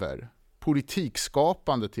över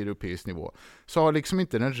politikskapande till europeisk nivå, så har liksom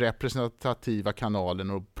inte den representativa kanalen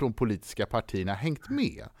och de politiska partierna hängt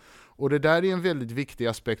med. Och det där är en väldigt viktig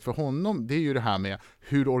aspekt för honom. Det är ju det här med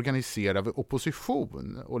hur organiserar vi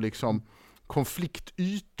opposition och liksom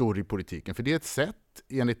konfliktytor i politiken. För det är ett sätt,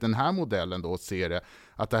 enligt den här modellen då, att se det,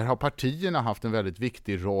 att där har partierna haft en väldigt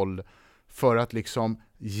viktig roll för att liksom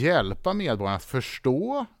hjälpa medborgarna att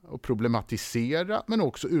förstå och problematisera, men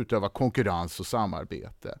också utöva konkurrens och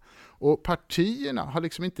samarbete. Och partierna har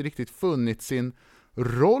liksom inte riktigt funnit sin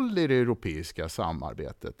roll i det europeiska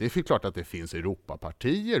samarbetet. Det är klart att det finns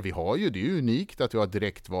Europapartier. Vi har ju, det är ju unikt att vi har ett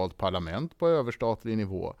direktvalt parlament på överstatlig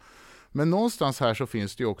nivå. Men någonstans här så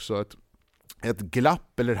finns det ju också ett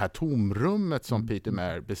glapp, eller det här tomrummet som Peter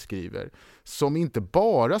Mair beskriver, som inte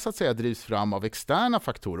bara så att säga drivs fram av externa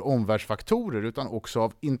faktorer, omvärldsfaktorer, utan också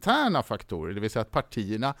av interna faktorer. Det vill säga att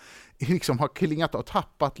partierna liksom har klingat och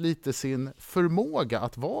tappat lite sin förmåga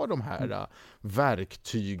att vara de här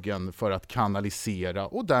verktygen för att kanalisera,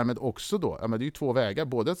 och därmed också då, det är ju två vägar,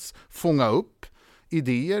 både att fånga upp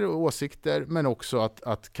idéer och åsikter, men också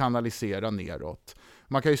att kanalisera neråt.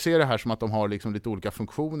 Man kan ju se det här som att de har liksom lite olika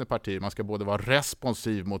funktioner, partier. Man ska både vara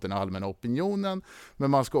responsiv mot den allmänna opinionen,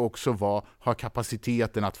 men man ska också ha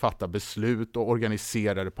kapaciteten att fatta beslut och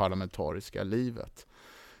organisera det parlamentariska livet.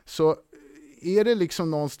 Så är det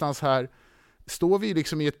liksom någonstans här, står vi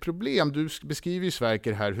liksom i ett problem? Du beskriver ju,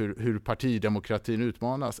 Sverker, här hur partidemokratin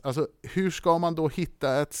utmanas. Alltså, hur ska man då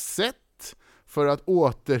hitta ett sätt för att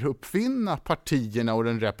återuppfinna partierna och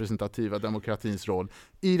den representativa demokratins roll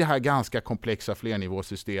i det här ganska komplexa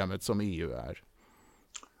flernivåsystemet som EU är?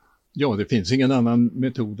 Ja, det finns ingen annan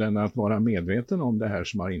metod än att vara medveten om det här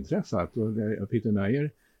som har inträffat. Och Peter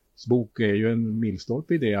Mair bok är ju en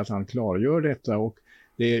milstolpe i det, att han klargör detta, och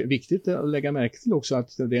det är viktigt att lägga märke till också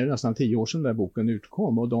att det är nästan 10 år sedan där boken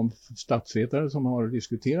utkom, och de statsvetare som har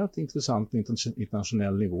diskuterat intressant på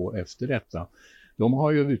internationell nivå efter detta, de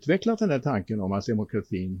har ju utvecklat den här tanken om att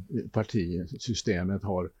demokratin, partisystemet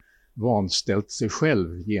har vanställt sig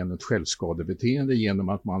själv genom ett självskadebeteende, genom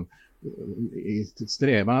att man i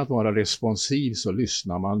strävan att vara responsiv så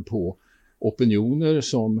lyssnar man på opinioner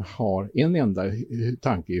som har en enda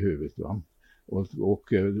tanke i huvudet. Va? Och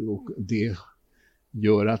det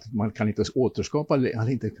gör att man kan inte återskapa,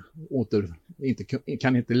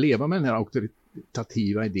 kan inte leva med den här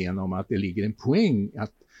auktoritativa idén om att det ligger en poäng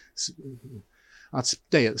att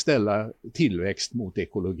ställa tillväxt mot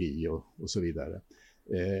ekologi och så vidare.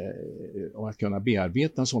 Och att kunna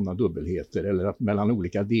bearbeta sådana dubbelheter, eller att mellan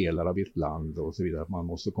olika delar av ett land och så vidare, att man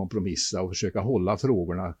måste kompromissa och försöka hålla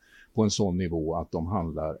frågorna på en sån nivå att de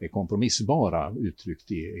är kompromissbara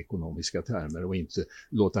uttryckt i ekonomiska termer, och inte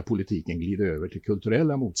låta politiken glida över till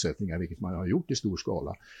kulturella motsättningar, vilket man har gjort i stor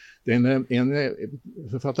skala. En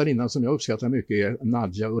författarinna som jag uppskattar mycket är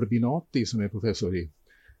Nadja Urbinati, som är professor i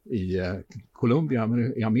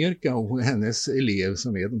Columbia i Amerika, och hennes elev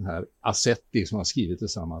som är den här Assetti som har skrivit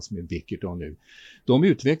tillsammans med Bickerton nu. De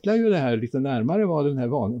utvecklar ju det här lite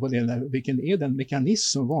närmare, vilken är den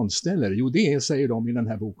mekanism som vanställer? Jo, det är, säger de i den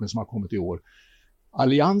här boken som har kommit i år,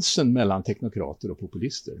 alliansen mellan teknokrater och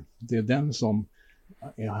populister. Det är den som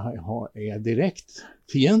är direkt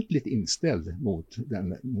fientligt inställd mot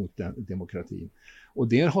den demokratin. Och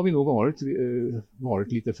där har vi nog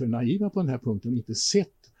varit lite för naiva på den här punkten och inte sett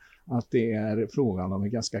att det är frågan om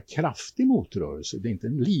en ganska kraftig motrörelse. Det är inte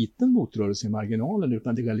en liten motrörelse i marginalen,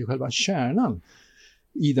 utan det är själva kärnan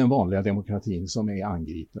i den vanliga demokratin som är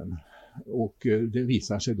angripen. Och det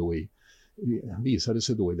visade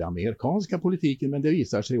sig då i den amerikanska politiken, men det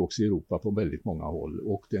visar sig också i Europa på väldigt många håll.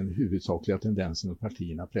 Och den huvudsakliga tendensen att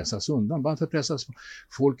partierna pressas undan. Varför pressas?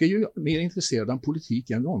 Folk är ju mer intresserade av politik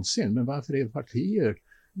än någonsin, men varför är partier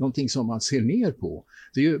någonting som man ser ner på?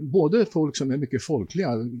 Det är ju både folk som är mycket folkliga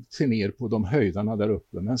ser ner på de höjdarna där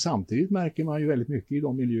uppe, men samtidigt märker man ju väldigt mycket i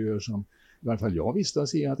de miljöer som i alla fall jag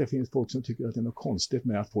vistas i, att det finns folk som tycker att det är något konstigt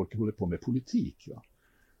med att folk håller på med politik. Va?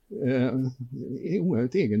 Det är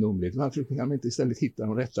oerhört egendomligt. Varför kan man inte istället hitta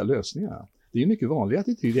de rätta lösningarna? Det är ju mycket vanlig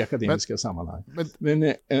attityd i akademiska sammanhang. Den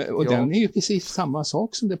är ju precis samma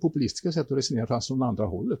sak som det populistiska sättet att resonera, fast från andra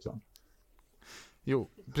hållet. Va? Jo,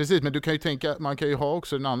 precis, men du kan ju tänka, man kan ju ha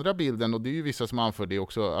också den andra bilden, och det är ju vissa som anför det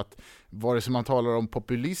också, att vare sig man talar om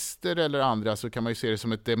populister eller andra, så kan man ju se det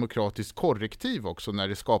som ett demokratiskt korrektiv också när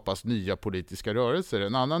det skapas nya politiska rörelser.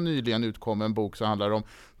 En annan nyligen utkommen bok så handlar om,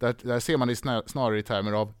 där ser man det snarare i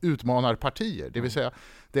termer av utmanarpartier, det vill säga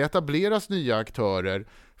det etableras nya aktörer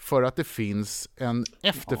för att det finns en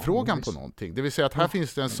efterfrågan på någonting. Det vill säga att här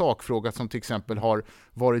finns det en sakfråga som till exempel har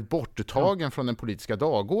varit borttagen från den politiska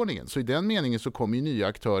dagordningen. Så i den meningen så kommer ju nya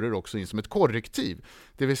aktörer också in som ett korrektiv.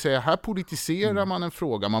 Det vill säga här politiserar man en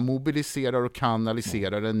fråga, man mobiliserar och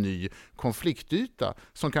kanaliserar en ny konfliktyta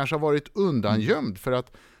som kanske har varit undangömd, för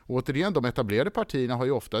att återigen, de etablerade partierna har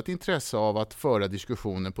ju ofta ett intresse av att föra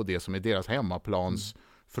diskussionen på det som är deras hemmaplans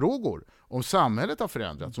frågor. Om samhället har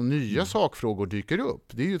förändrats och nya sakfrågor dyker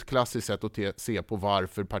upp, det är ju ett klassiskt sätt att se på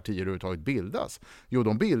varför partier överhuvudtaget bildas. Jo,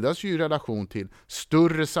 de bildas ju i relation till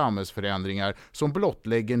större samhällsförändringar som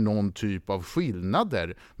blottlägger någon typ av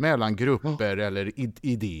skillnader mellan grupper eller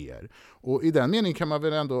idéer. Och i den meningen kan man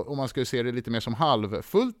väl ändå, om man ska se det lite mer som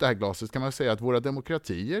halvfullt det här glaset, kan man säga att våra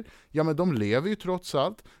demokratier, ja men de lever ju trots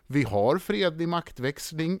allt. Vi har fredlig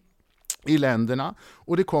maktväxling i länderna,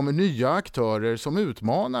 och det kommer nya aktörer som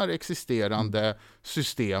utmanar existerande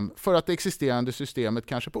system, för att det existerande systemet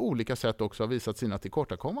kanske på olika sätt också har visat sina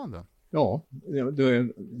tillkortakommanden. Ja,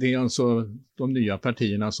 det är alltså de nya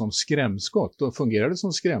partierna som skrämskott. Då fungerar det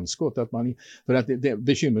som skrämskott för att det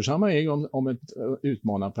bekymmersamma är ju om ett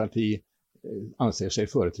utmanarparti anser sig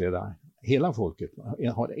företräda hela folket,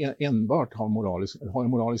 har en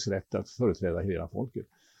moralisk rätt att företräda hela folket.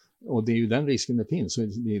 Och det är ju den risken det finns, och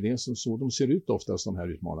det är det så de ser ut oftast, de här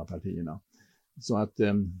utmanarpartierna. Så att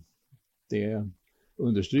det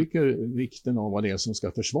understryker vikten av vad det är som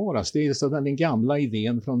ska försvaras. Det är så den gamla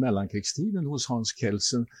idén från mellankrigstiden hos Hans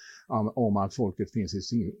Kelsen om att folket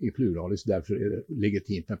finns i pluralis, därför är det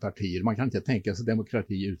legitimt med partier. Man kan inte tänka sig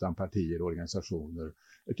demokrati utan partier och organisationer.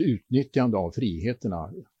 Ett utnyttjande av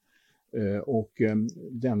friheterna. Och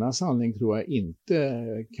denna sanning tror jag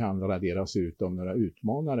inte kan raderas ut av några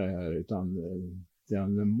utmanare här, utan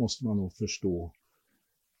den måste man nog förstå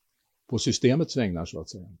på systemets vägnar, så att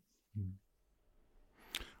säga.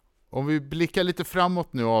 Om vi blickar lite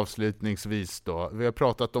framåt nu avslutningsvis då. Vi har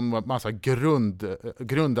pratat om massa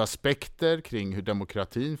grundaspekter kring hur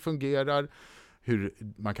demokratin fungerar, hur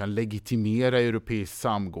man kan legitimera europeiskt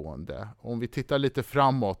samgående. Om vi tittar lite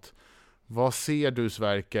framåt, vad ser du,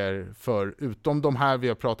 Sverker, för utom de här vi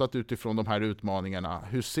har pratat utifrån de här utmaningarna,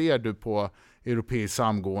 hur ser du på europeiskt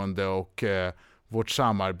samgående och vårt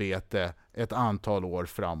samarbete ett antal år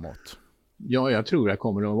framåt? Ja, jag tror det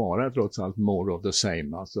kommer att vara trots allt more of the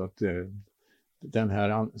same. Alltså att den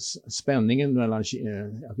här spänningen mellan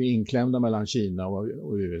att vi är inklämda mellan Kina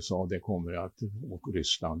och USA, det kommer att, och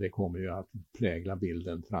Ryssland, det kommer ju att prägla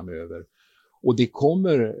bilden framöver. Och det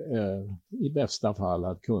kommer i bästa fall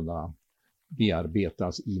att kunna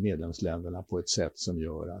bearbetas i medlemsländerna på ett sätt som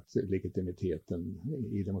gör att legitimiteten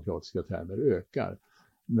i demokratiska termer ökar.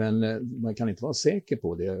 Men man kan inte vara säker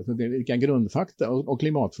på det. Vilka grundfakta och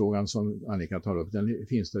klimatfrågan som Annika tar upp, den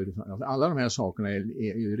finns det. Alla de här sakerna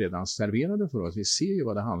är ju redan serverade för oss. Vi ser ju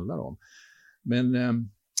vad det handlar om. Men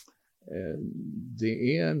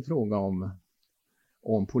det är en fråga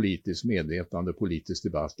om politiskt medvetande, politisk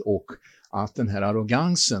debatt, och att den här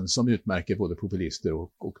arrogansen som utmärker både populister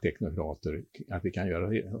och teknokrater, att vi kan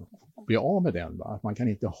bli av med den. Va? Att man kan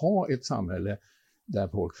inte ha ett samhälle där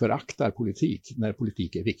folk föraktar politik när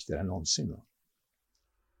politik är viktigare än någonsin.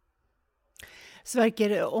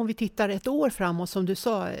 Sverker, om vi tittar ett år framåt, som du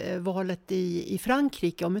sa, valet i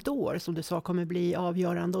Frankrike om ett år som du sa kommer bli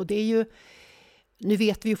avgörande, och det är ju, nu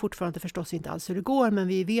vet vi ju fortfarande förstås inte alls hur det går, men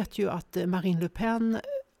vi vet ju att Marine Le Pen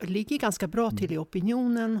ligger ganska bra till i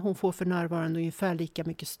opinionen. Hon får för närvarande ungefär lika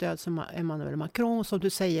mycket stöd som Emmanuel Macron. Som du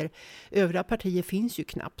säger, övriga partier finns ju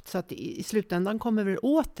knappt. Så att i slutändan kommer det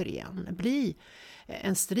återigen bli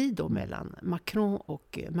en strid då mellan Macron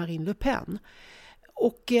och Marine Le Pen.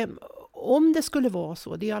 Och om det skulle vara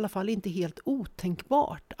så, det är i alla fall inte helt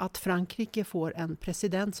otänkbart att Frankrike får en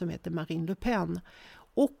president som heter Marine Le Pen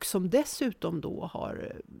och som dessutom då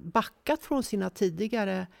har backat från sina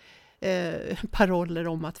tidigare paroller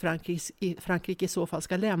om att Frankrike i så fall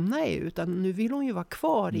ska lämna EU, utan nu vill hon ju vara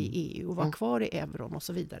kvar i EU och vara kvar i euron och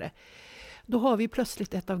så vidare. Då har vi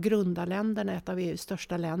plötsligt ett av grundarländerna, ett av EUs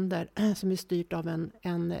största länder som är styrt av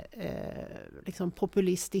en liksom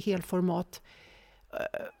populist i helformat.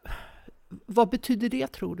 Vad betyder det,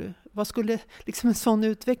 tror du? Vad skulle liksom en sån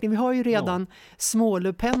utveckling? Vi har ju redan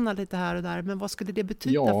smålupenna lite här och där, men vad skulle det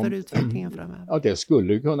betyda för utvecklingen framöver? Ja, det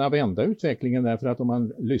skulle kunna vända utvecklingen, därför att om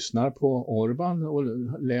man lyssnar på Orbán och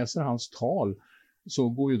läser hans tal så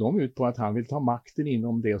går ju de ut på att han vill ta makten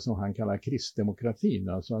inom det som han kallar kristdemokratin.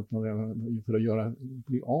 Alltså att för att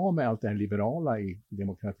bli av med allt det liberala i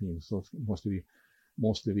demokratin så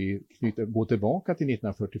måste vi gå tillbaka till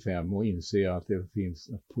 1945 och inse att det finns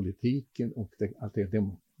politiken och att det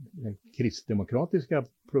kristdemokratiska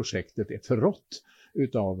projektet är förrått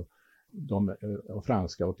utav de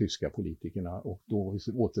franska och tyska politikerna, och då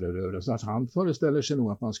återerövras. Så att han föreställer sig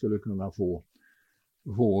nog att man skulle kunna få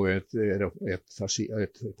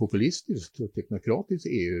ett populistiskt och teknokratiskt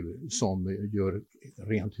EU som gör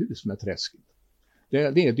rent hus med träsket.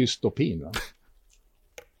 Det är dystopin, va?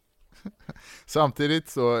 Samtidigt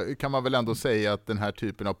så kan man väl ändå säga att den här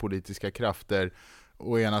typen av politiska krafter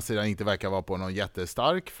å ena sidan inte verkar vara på någon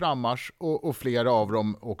jättestark frammarsch, och flera av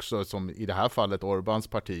dem också, som i det här fallet Orbáns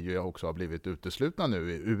parti ju också har blivit uteslutna nu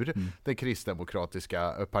ur den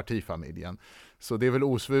kristdemokratiska partifamiljen. Så det är väl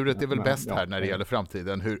osvuret, det är väl bäst här när det gäller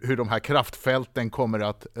framtiden, hur de här kraftfälten kommer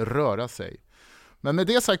att röra sig. Men med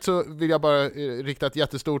det sagt så vill jag bara rikta ett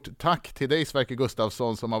jättestort tack till dig, Sverker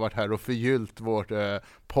Gustafsson, som har varit här och förgyllt vårt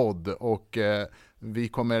podd, och vi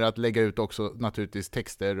kommer att lägga ut också naturligtvis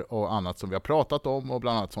texter och annat som vi har pratat om, och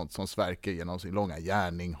bland annat sånt som Sverker genom sin långa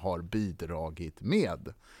gärning har bidragit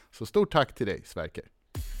med. Så stort tack till dig, Sverker.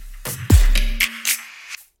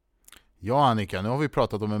 Ja, Annika, nu har vi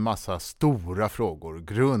pratat om en massa stora frågor,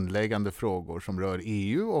 grundläggande frågor som rör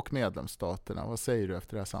EU och medlemsstaterna. Vad säger du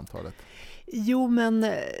efter det här samtalet? Jo, men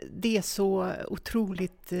det är så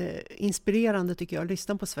otroligt inspirerande tycker jag att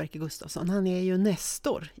lyssna på Sverker Gustafsson. Han är ju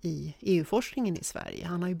nestor i EU-forskningen i Sverige.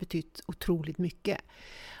 Han har ju betytt otroligt mycket.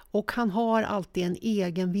 Och han har alltid en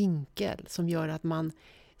egen vinkel som gör att man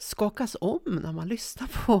skakas om när man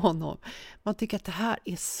lyssnar på honom. Man tycker att det här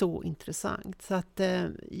är så intressant. Så att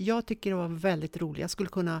jag tycker det var väldigt roligt. Jag skulle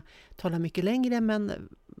kunna tala mycket längre, men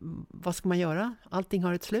vad ska man göra? Allting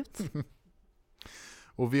har ett slut.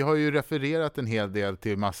 Och vi har ju refererat en hel del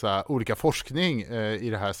till massa olika forskning i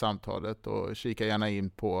det här samtalet, och kika gärna in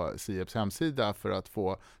på SIEPs hemsida för att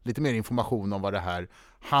få lite mer information om vad det här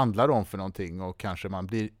handlar om för någonting, och kanske man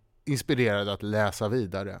blir inspirerad att läsa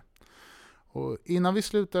vidare. Och innan vi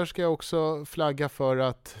slutar ska jag också flagga för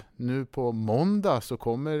att nu på måndag så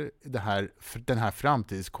kommer den här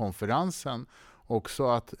framtidskonferensen också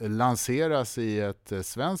att lanseras i ett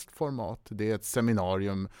svenskt format. Det är ett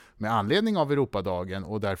seminarium med anledning av Europadagen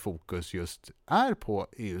och där fokus just är på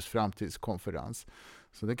EUs framtidskonferens.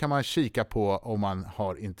 Så det kan man kika på om man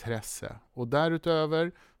har intresse. Och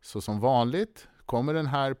därutöver, så som vanligt, kommer den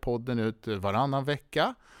här podden ut varannan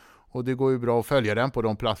vecka. Och det går ju bra att följa den på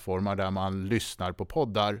de plattformar där man lyssnar på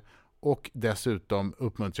poddar. Och dessutom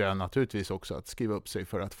uppmuntrar jag naturligtvis också att skriva upp sig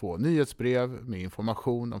för att få nyhetsbrev med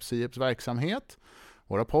information om SIEPs verksamhet,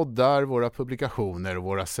 våra poddar, våra publikationer och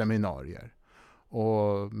våra seminarier.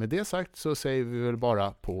 Och med det sagt så säger vi väl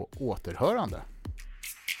bara på återhörande.